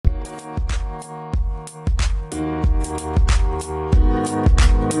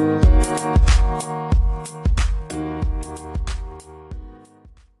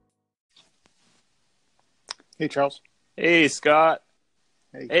Hey, Charles. Hey, Scott.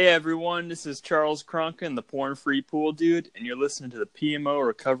 Hey. Hey, everyone. This is Charles Cronkin, the Porn Free Pool Dude, and you're listening to the PMO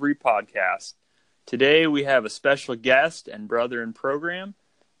Recovery Podcast. Today, we have a special guest and brother in program,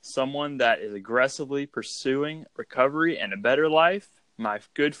 someone that is aggressively pursuing recovery and a better life, my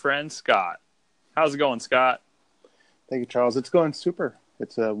good friend, Scott. How's it going, Scott? Thank you, Charles. It's going super.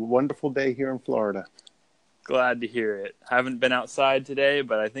 It's a wonderful day here in Florida. Glad to hear it. I haven't been outside today,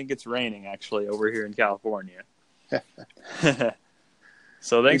 but I think it's raining, actually, over here in California.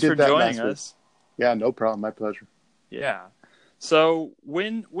 So We thanks for did that joining last week. us. Yeah, no problem. My pleasure. Yeah. So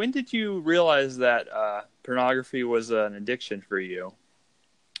when did you realize that pornography was an addiction for you?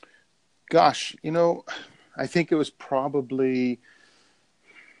 Gosh, I think it was probably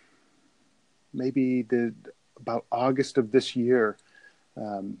maybe about August of this year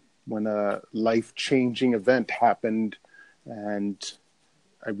when a life-changing event happened, and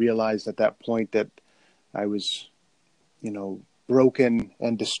I realized at that point that I was, broken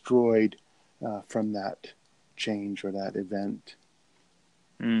and destroyed from that change or that event.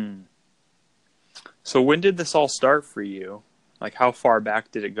 Hmm. So when did this all start for you? Like, how far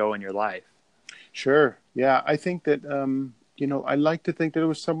back did it go in your life? Sure. Yeah, I think that, I like to think that it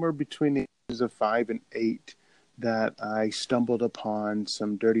was somewhere between the ages of 5 and 8 that I stumbled upon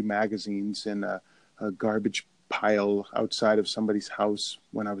some dirty magazines in a garbage pile outside of somebody's house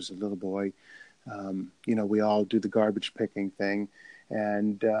when I was a little boy. We all do the garbage picking thing.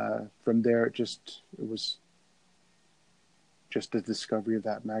 And from there, it was just the discovery of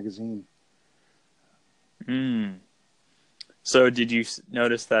that magazine. Hmm. So did you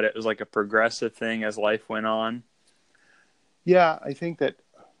notice that it was like a progressive thing as life went on? Yeah, I think that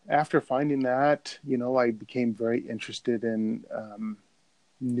after finding that, I became very interested in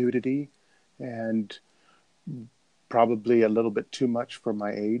nudity, and probably a little bit too much for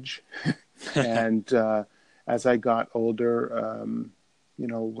my age. And as I got older,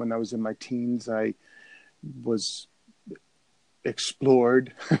 when I was in my teens, I was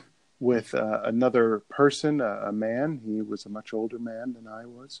explored with another person, a man. He was a much older man than I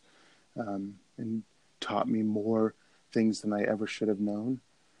was, and taught me more things than I ever should have known.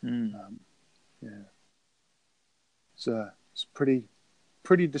 Hmm. Yeah, it's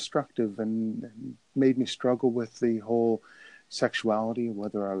pretty destructive, and made me struggle with the whole sexuality,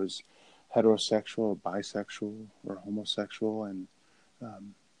 whether I was heterosexual or bisexual or homosexual. And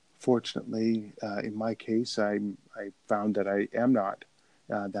fortunately, in my case, I found that I am not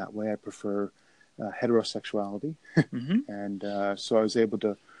that way. I prefer heterosexuality. Mm-hmm. And so I was able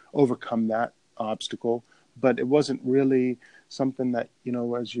to overcome that obstacle. But it wasn't really something that,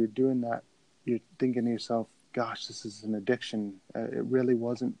 as you're doing that, you're thinking to yourself, gosh, this is an addiction. It really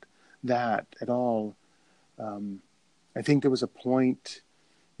wasn't that at all. I think there was a point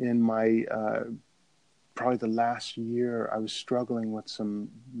in my probably the last year I was struggling with some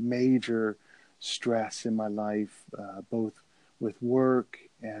major stress in my life, both with work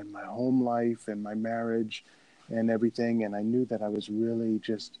and my home life and my marriage and everything. And I knew that I was really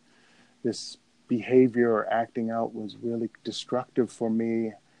just, this behavior or acting out was really destructive for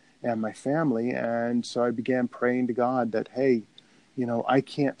me and my family. And so I began praying to God that, hey, I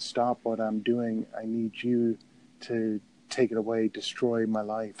can't stop what I'm doing. I need you to take it away, destroy my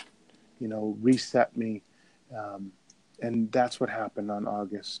life, reset me. Um, and that's what happened on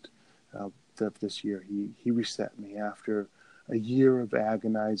August of this year. He reset me after a year of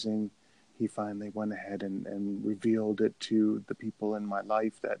agonizing. He finally went ahead and revealed it to the people in my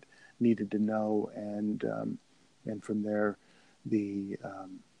life that needed to know. And from there, the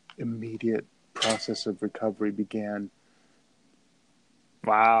immediate process of recovery began.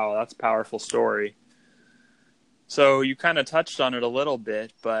 Wow, that's a powerful story. So you kind of touched on it a little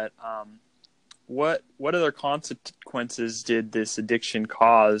bit, but what other consequences did this addiction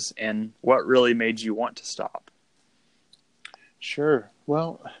cause, and what really made you want to stop? Sure.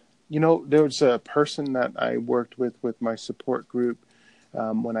 Well, there was a person that I worked with my support group.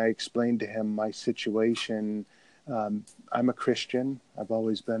 When I explained to him my situation, I'm a Christian. I've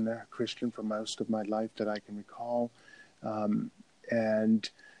always been a Christian for most of my life that I can recall. And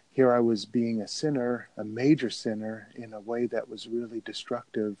here I was being a sinner, a major sinner, in a way that was really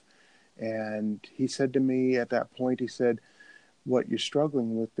destructive. And he said to me at that point, he said, what you're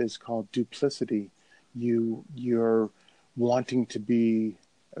struggling with is called duplicity. You're wanting to be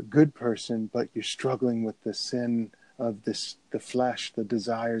a good person, but you're struggling with the sin of the flesh, the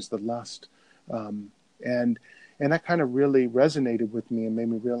desires, the lust. And that kind of really resonated with me and made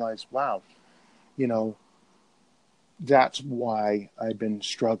me realize, wow, that's why I've been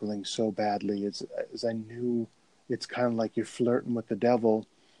struggling so badly. Is I knew it's kind of like you're flirting with the devil,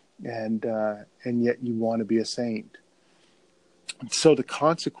 and yet you want to be a saint. So the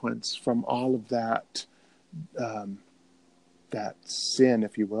consequence from all of that, that sin,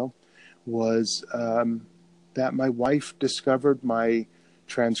 if you will, was that my wife discovered my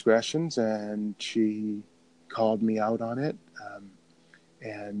transgressions, and she called me out on it,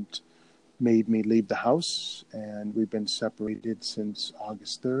 and made me leave the house. And we've been separated since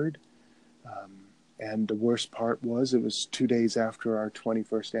August 3rd. And the worst part was it was 2 days after our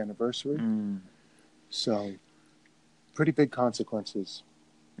 21st anniversary. So pretty big consequences.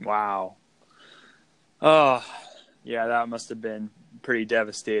 Wow. Oh, yeah, that must have been pretty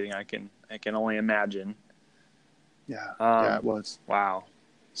devastating. I can only imagine. Yeah, it was. Wow.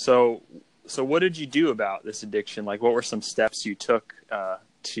 So what did you do about this addiction? Like, what were some steps you took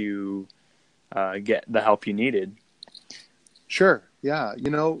to get the help you needed? Sure. Yeah.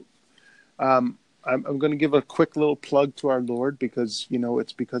 I'm going to give a quick little plug to our Lord, because,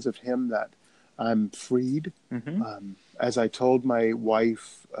 it's because of him that I'm freed. Mm-hmm. As I told my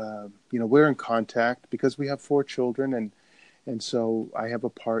wife, we're in contact because we have 4 children, and so I have a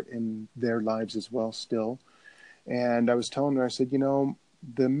part in their lives as well still. And I was telling her, I said,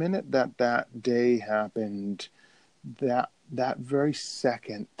 the minute that day happened, that very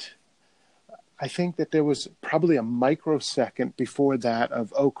second, I think that there was probably a microsecond before that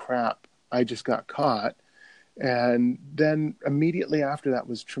of, oh crap, I just got caught. And then immediately after that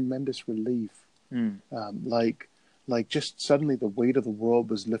was tremendous relief. Like just suddenly the weight of the world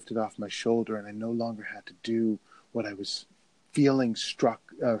was lifted off my shoulder, and I no longer had to do what I was feeling stuck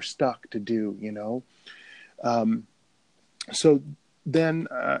to do, So then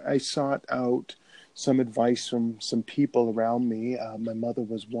I sought out some advice from some people around me. My mother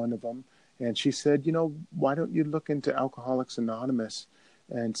was one of them. And she said, why don't you look into Alcoholics Anonymous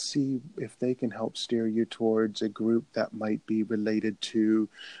and see if they can help steer you towards a group that might be related to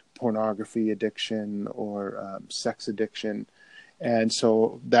pornography addiction or sex addiction. And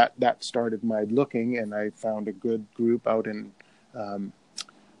so that started my looking, and I found a good group out in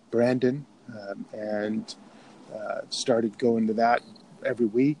Brandon, and started going to that every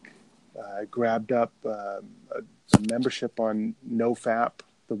week. I grabbed up a membership on NoFap,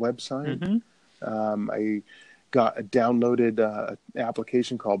 the website. Mm-hmm. I downloaded an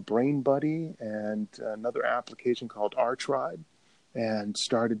application called Brain Buddy and another application called Our Tribe, and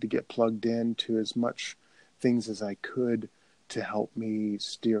started to get plugged into as much things as I could to help me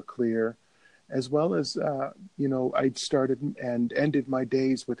steer clear. As well as, I started and ended my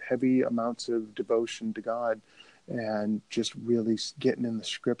days with heavy amounts of devotion to God, and just really getting in the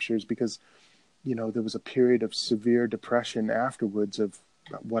scriptures, because, there was a period of severe depression afterwards of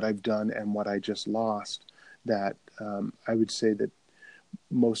what I've done and what I just lost, that I would say that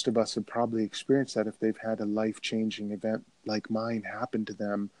most of us have probably experienced that if they've had a life-changing event like mine happen to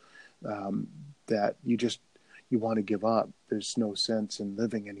them, that you want to give up. There's no sense in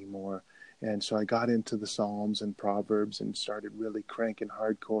living anymore. And so I got into the Psalms and Proverbs and started really cranking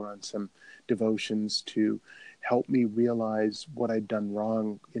hardcore on some devotions to help me realize what I'd done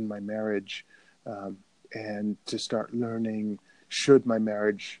wrong in my marriage, and to start learning, should my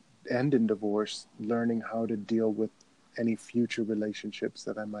marriage end in divorce, learning how to deal with any future relationships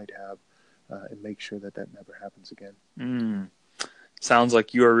that I might have, and make sure that never happens again. Sounds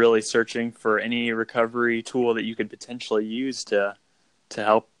like you are really searching for any recovery tool that you could potentially use to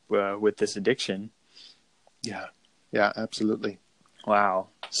help with this addiction. Yeah, absolutely. Wow.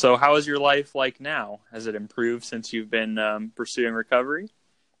 So how is your life like now? Has it improved since you've been pursuing recovery?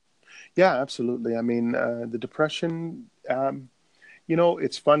 Yeah, absolutely. I mean, the depression,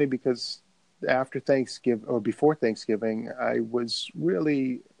 it's funny because after Thanksgiving or before Thanksgiving, I was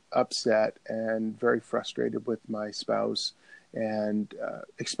really upset and very frustrated with my spouse, and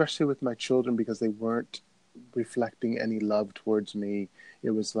especially with my children, because they weren't reflecting any love towards me.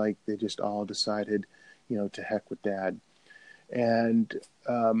 It was like they just all decided, to heck with dad. And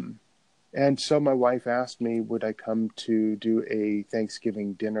so my wife asked me, would I come to do a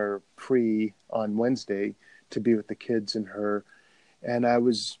Thanksgiving dinner on Wednesday to be with the kids and her. And I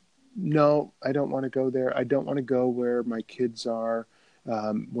was, no, I don't want to go there. I don't want to go where my kids are,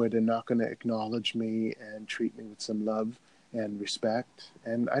 where they're not going to acknowledge me and treat me with some love and respect.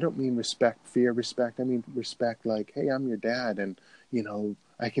 And I don't mean respect, fear respect. I mean respect like, hey, I'm your dad, and,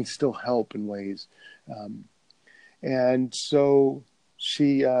 I can still help in ways. And so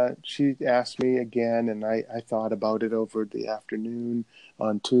she asked me again, and I thought about it over the afternoon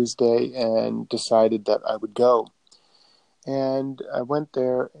on Tuesday and decided that I would go. And I went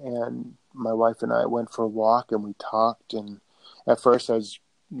there, and my wife and I went for a walk, and we talked. And at first I was,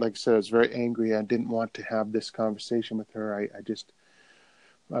 like I said, I was very angry. I didn't want to have this conversation with her. I just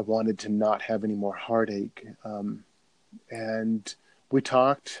I wanted to not have any more heartache. And we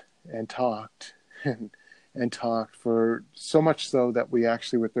talked and talked and talked for so much so that we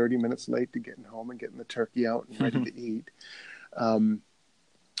actually were 30 minutes late to getting home and getting the turkey out and ready to eat.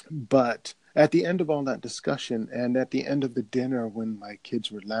 But at the end of all that discussion and at the end of the dinner, when my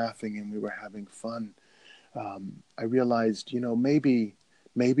kids were laughing and we were having fun, I realized, maybe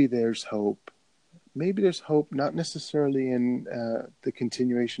there's hope. Maybe there's hope, not necessarily in the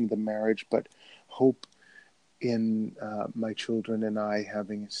continuation of the marriage, but hope in my children and I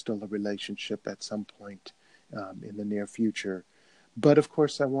having still a relationship at some point in the near future. But of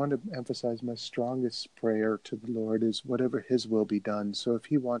course, I want to emphasize my strongest prayer to the Lord is whatever His will be done. So if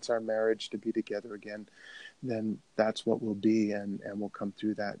He wants our marriage to be together again, then that's what we'll be, and we'll come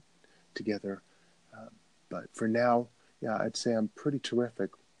through that together. But for now, yeah, I'd say I'm pretty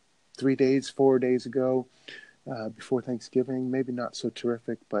terrific. 4 days ago, before Thanksgiving, maybe not so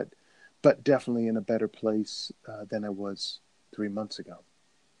terrific, but definitely in a better place than I was 3 months ago.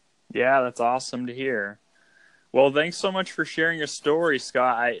 Yeah, that's awesome to hear. Well, thanks so much for sharing your story,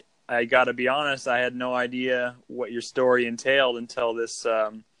 Scott. I got to be honest, I had no idea what your story entailed until this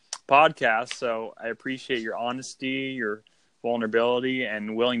podcast, so I appreciate your honesty, your vulnerability,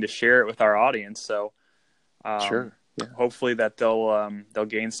 and willing to share it with our audience. So Sure. Yeah. Hopefully that they'll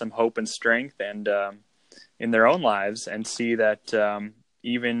gain some hope and strength and in their own lives, and see that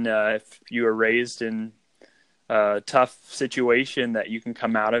even if you were raised in a tough situation, that you can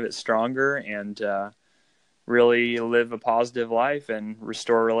come out of it stronger and really live a positive life and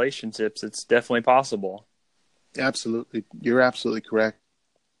restore relationships. It's definitely possible. Absolutely. You're absolutely correct.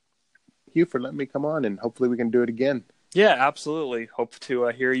 Thank you for letting me come on, and hopefully we can do it again. Yeah, absolutely. Hope to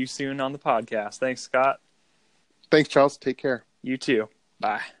hear you soon on the podcast. Thanks, Scott. Thanks, Charles. Take care. You too.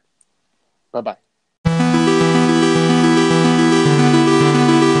 Bye. Bye-bye.